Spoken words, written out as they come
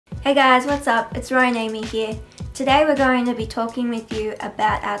Hey guys, what's up? It's Aimee here. Today we're going to be talking with you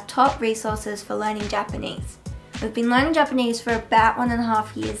about our top resources for learning Japanese. We've been learning Japanese for about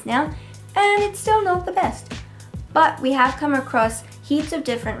 1.5 years now, and it's still not the best. But we have come across heaps of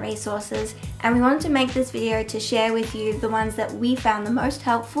different resources, and we wanted to make this video to share with you the ones that we found the most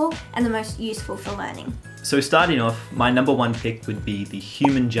helpful and the most useful for learning. So starting off, my number one pick would be the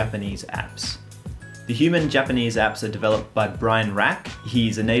Human Japanese apps. The Human Japanese apps are developed by Brian Rack.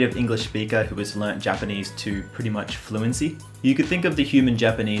 He's a native English speaker who has learnt Japanese to pretty much fluency. You could think of the Human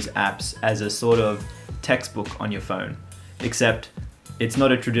Japanese apps as a sort of textbook on your phone, except it's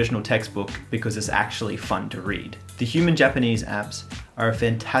not a traditional textbook because it's actually fun to read. The Human Japanese apps are a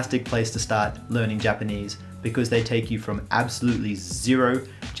fantastic place to start learning Japanese because they take you from absolutely zero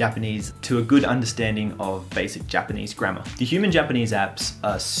Japanese to a good understanding of basic Japanese grammar. The Human Japanese apps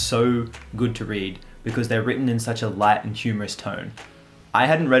are so good to read because they're written in such a light and humorous tone. I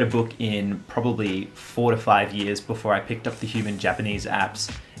hadn't read a book in probably 4 to 5 years before I picked up the Human Japanese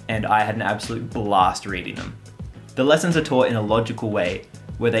apps, and I had an absolute blast reading them. The lessons are taught in a logical way,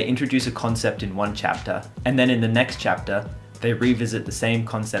 where they introduce a concept in one chapter, and then in the next chapter, they revisit the same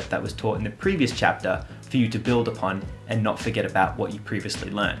concept that was taught in the previous chapter for you to build upon and not forget about what you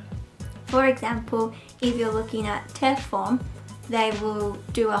previously learned. For example, if you're looking at TEF form, they will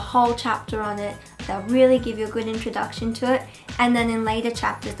do a whole chapter on it. They'll really give you a good introduction to it, and then in later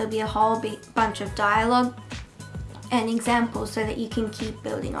chapters there'll be a whole bunch of dialogue and examples so that you can keep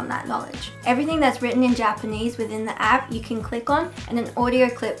building on that knowledge. Everything that's written in Japanese within the app you can click on, and an audio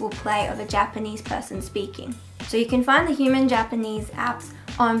clip will play of a Japanese person speaking. So you can find the Human Japanese apps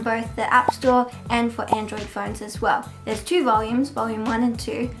on both the App Store and for Android phones as well. There's 2 volumes, volume 1 and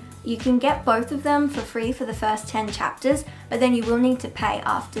 2. You can get both of them for free for the first 10 chapters, but then you will need to pay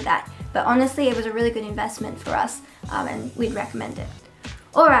after that. But honestly, it was a really good investment for us, and we'd recommend it.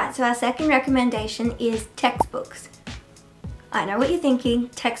 Alright, so our second recommendation is textbooks. I know what you're thinking,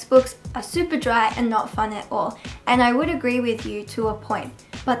 textbooks are super dry and not fun at all, and I would agree with you to a point,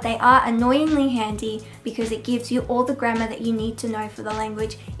 but they are annoyingly handy because it gives you all the grammar that you need to know for the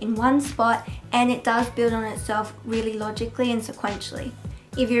language in one spot, and it does build on itself really logically and sequentially.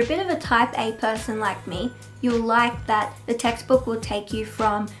 If you're a bit of a type A person like me, you'll like that the textbook will take you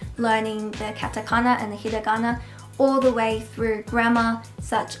from learning the katakana and the hiragana all the way through grammar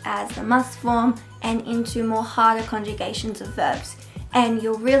such as the must form and into more harder conjugations of verbs. And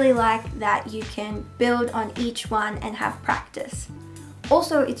you'll really like that you can build on each one and have practice.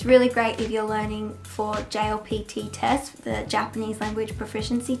 Also, it's really great if you're learning for JLPT tests, the Japanese language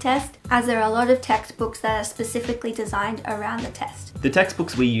proficiency test, as there are a lot of textbooks that are specifically designed around the test. The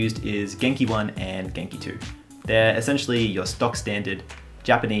textbooks we used is Genki 1 and Genki 2. They're essentially your stock standard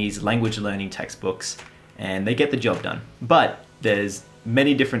Japanese language learning textbooks, and they get the job done. But there's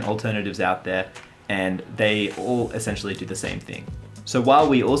many different alternatives out there, and they all essentially do the same thing. So while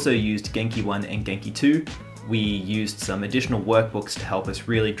we also used Genki 1 and Genki 2, we used some additional workbooks to help us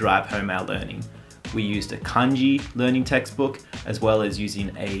really drive home our learning. We used a kanji learning textbook, as well as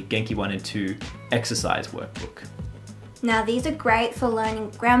using a Genki 1 and 2 exercise workbook. Now these are great for learning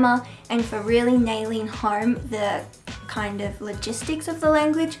grammar and for really nailing home the kind of logistics of the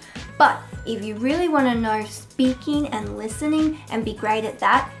language, but if you really want to know speaking and listening and be great at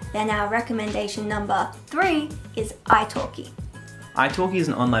that, then our recommendation number 3 is Italki. Italki is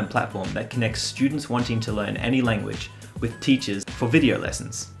an online platform that connects students wanting to learn any language with teachers for video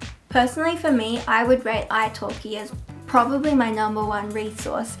lessons. Personally for me, I would rate Italki as probably my number 1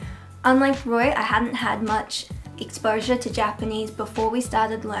 resource. Unlike Roy, I hadn't had much exposure to Japanese before we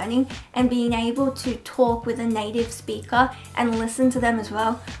started learning, and being able to talk with a native speaker and listen to them as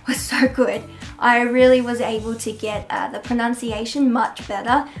well was so good. I really was able to get the pronunciation much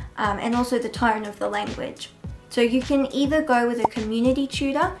better and also the tone of the language. So you can either go with a community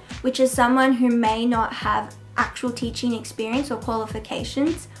tutor, which is someone who may not have actual teaching experience or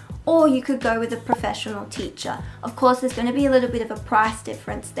qualifications, or you could go with a professional teacher. Of course, there's going to be a little bit of a price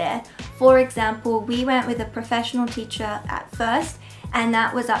difference there. For example, we went with a professional teacher at first, and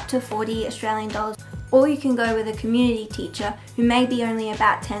that was up to 40 Australian dollars. Or you can go with a community teacher who may be only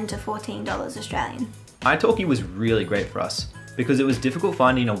about $10 to $14 Australian. Italki was really great for us because it was difficult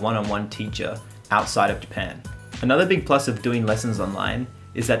finding a one-on-one teacher outside of Japan. Another big plus of doing lessons online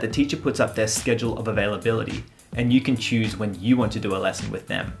is that the teacher puts up their schedule of availability, and you can choose when you want to do a lesson with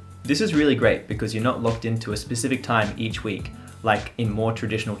them. This is really great because you're not locked into a specific time each week, like in more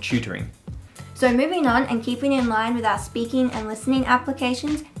traditional tutoring. So moving on and keeping in line with our speaking and listening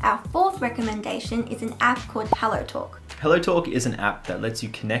applications, our 4th recommendation is an app called HelloTalk. HelloTalk is an app that lets you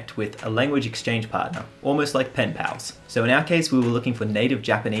connect with a language exchange partner, almost like pen pals. So in our case, we were looking for native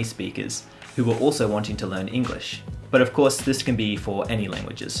Japanese speakers who were also wanting to learn English. But of course, this can be for any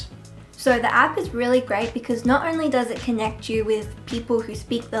languages. So the app is really great because not only does it connect you with people who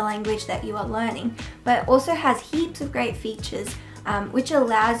speak the language that you are learning, but it also has heaps of great features which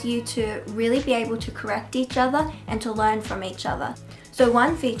allows you to really be able to correct each other and to learn from each other. So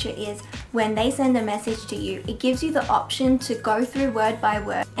one feature is when they send a message to you, it gives you the option to go through word by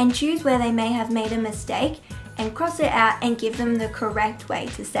word and choose where they may have made a mistake and cross it out and give them the correct way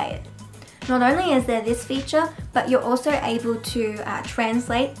to say it. Not only is there this feature, but you're also able to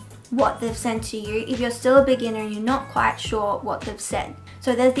translate what they've sent to you if you're still a beginner and you're not quite sure what they've said.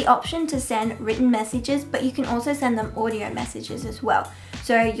 So there's the option to send written messages, but you can also send them audio messages as well.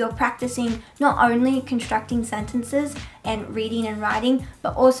 So you're practicing not only constructing sentences and reading and writing,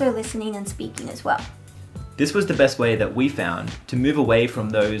 but also listening and speaking as well. This was the best way that we found to move away from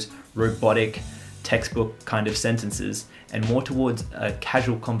those robotic textbook kind of sentences and more towards a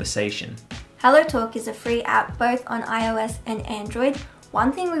casual conversation. HelloTalk is a free app both on iOS and Android.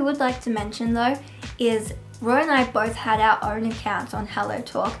 One thing we would like to mention though is Roy and I both had our own accounts on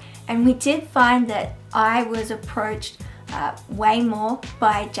HelloTalk, and we did find that I was approached way more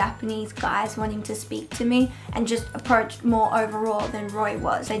by Japanese guys wanting to speak to me and just approached more overall than Roy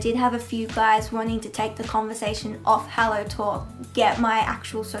was. I did have a few guys wanting to take the conversation off HelloTalk, get my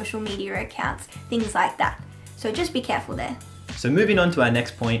actual social media accounts, things like that. So just be careful there. So moving on to our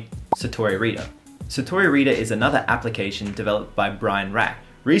next point, Satori Reader. Satori Reader is another application developed by Brian Rack.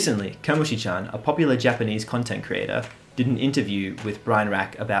 Recently, Kamushi-chan, a popular Japanese content creator, did an interview with Brian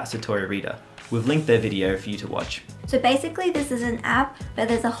Rack about Satori Reader. We've linked their video for you to watch. So basically this is an app where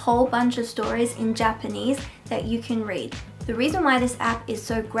there's a whole bunch of stories in Japanese that you can read. The reason why this app is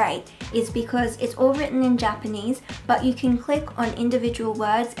so great is because it's all written in Japanese, but you can click on individual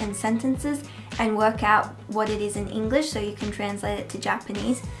words and sentences and work out what it is in English, so you can translate it to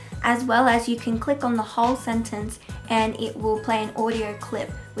Japanese, as well as you can click on the whole sentence and it will play an audio clip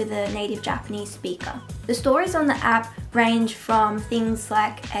with a native Japanese speaker. The stories on the app range from things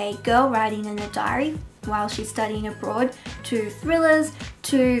like a girl writing in a diary while she's studying abroad, to thrillers,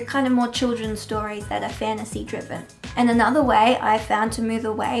 to kind of more children's stories that are fantasy driven. And another way I found to move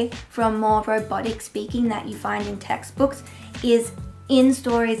away from more robotic speaking that you find in textbooks is in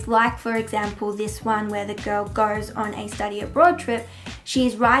stories like, for example, this one where the girl goes on a study abroad trip.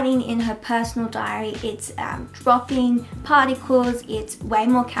 She's writing in her personal diary, it's dropping particles, it's way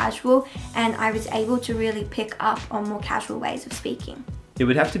more casual, and I was able to really pick up on more casual ways of speaking. It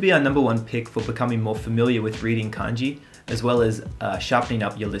would have to be our #1 pick for becoming more familiar with reading kanji, as well as sharpening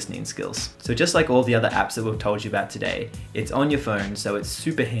up your listening skills. So just like all the other apps that we've told you about today, it's on your phone, so it's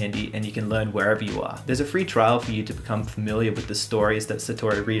super handy and you can learn wherever you are. There's a free trial for you to become familiar with the stories that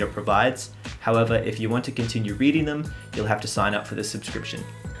Satori Reader provides. However, if you want to continue reading them, you'll have to sign up for the subscription.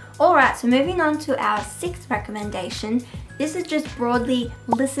 Alright, so moving on to our 6th recommendation. This is just broadly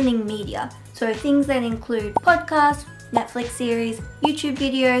listening media. So things that include podcasts, Netflix series, YouTube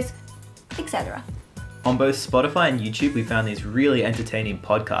videos, etc. On both Spotify and YouTube, we found these really entertaining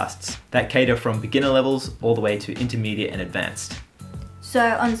podcasts that cater from beginner levels all the way to intermediate and advanced.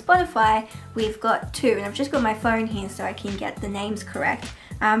 So on Spotify, we've got 2, and I've just got my phone here so I can get the names correct.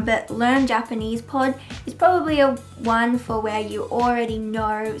 But Learn Japanese Pod is probably a one for where you already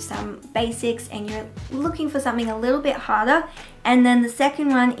know some basics and you're looking for something a little bit harder. And then the second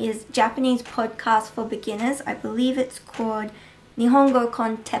one is Japanese Podcast for Beginners. I believe it's called Nihongo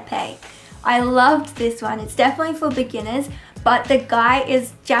Kon Teppei. I loved this one. It's definitely for beginners, but the guy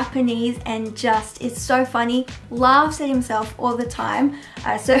is Japanese and just is so funny, laughs at himself all the time.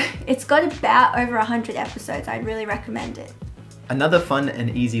 So it's got about over 100 episodes. I'd really recommend it. Another fun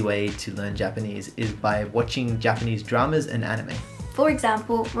and easy way to learn Japanese is by watching Japanese dramas and anime. For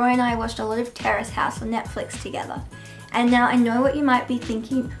example, Roy and I watched a lot of Terrace House on Netflix together. And now I know what you might be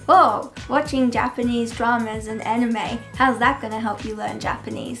thinking, oh, watching Japanese dramas and anime, how's that going to help you learn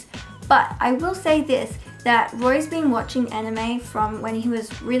Japanese? But I will say this, that Roy's been watching anime from when he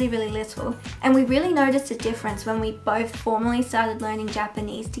was really little, and we really noticed a difference when we both formally started learning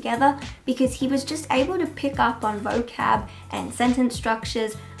Japanese together, because he was just able to pick up on vocab and sentence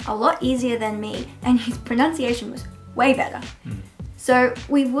structures a lot easier than me, and his pronunciation was way better. So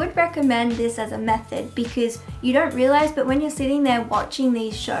we would recommend this as a method because you don't realize, but when you're sitting there watching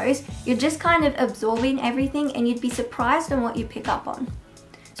these shows, you're just kind of absorbing everything and you'd be surprised on what you pick up on.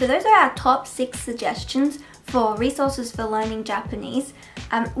 So those are our top 6 suggestions for resources for learning Japanese.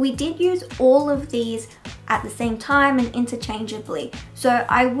 We did use all of these at the same time and interchangeably. So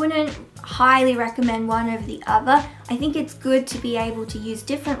I wouldn't highly recommend one over the other. I think it's good to be able to use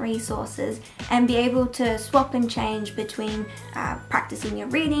different resources and be able to swap and change between practicing your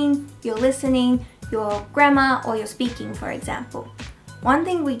reading, your listening, your grammar, or your speaking, for example. One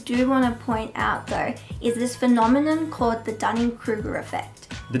thing we do want to point out though is this phenomenon called the Dunning-Kruger effect.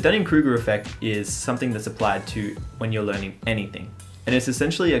 The Dunning-Kruger effect is something that's applied to when you're learning anything. And it's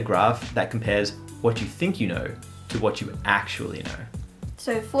essentially a graph that compares what you think you know to what you actually know.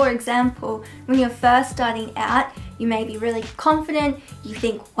 So for example, when you're first starting out, you may be really confident, you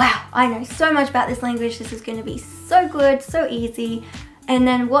think, wow, I know so much about this language, this is going to be so good, so easy. And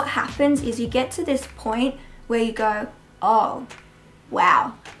then what happens is you get to this point where you go, oh,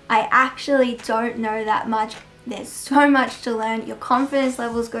 wow, I actually don't know that much. There's so much to learn. Your confidence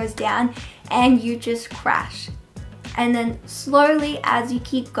levels goes down and you just crash. And then slowly as you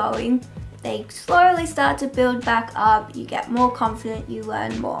keep going, they slowly start to build back up. You get more confident, you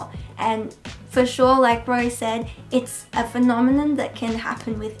learn more. And for sure, like Roy said, it's a phenomenon that can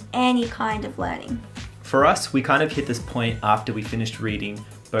happen with any kind of learning. For us, we kind of hit this point after we finished reading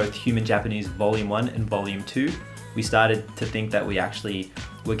both Human Japanese Volume 1 and Volume 2. We started to think that we actually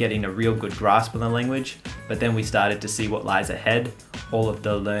were getting a real good grasp on the language, but then we started to see what lies ahead, all of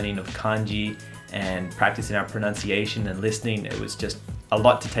the learning of kanji and practicing our pronunciation and listening. It was just a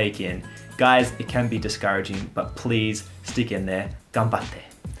lot to take in. Guys, it can be discouraging, but please stick in there. Ganbatte.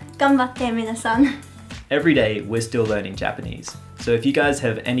 Ganbatte, minasan. Every day, we're still learning Japanese. So if you guys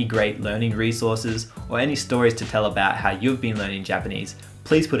have any great learning resources or any stories to tell about how you've been learning Japanese,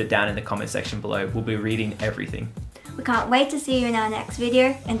 please put it down in the comment section below. We'll be reading everything. We can't wait to see you in our next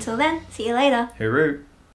video. Until then, see you later. Hooroo!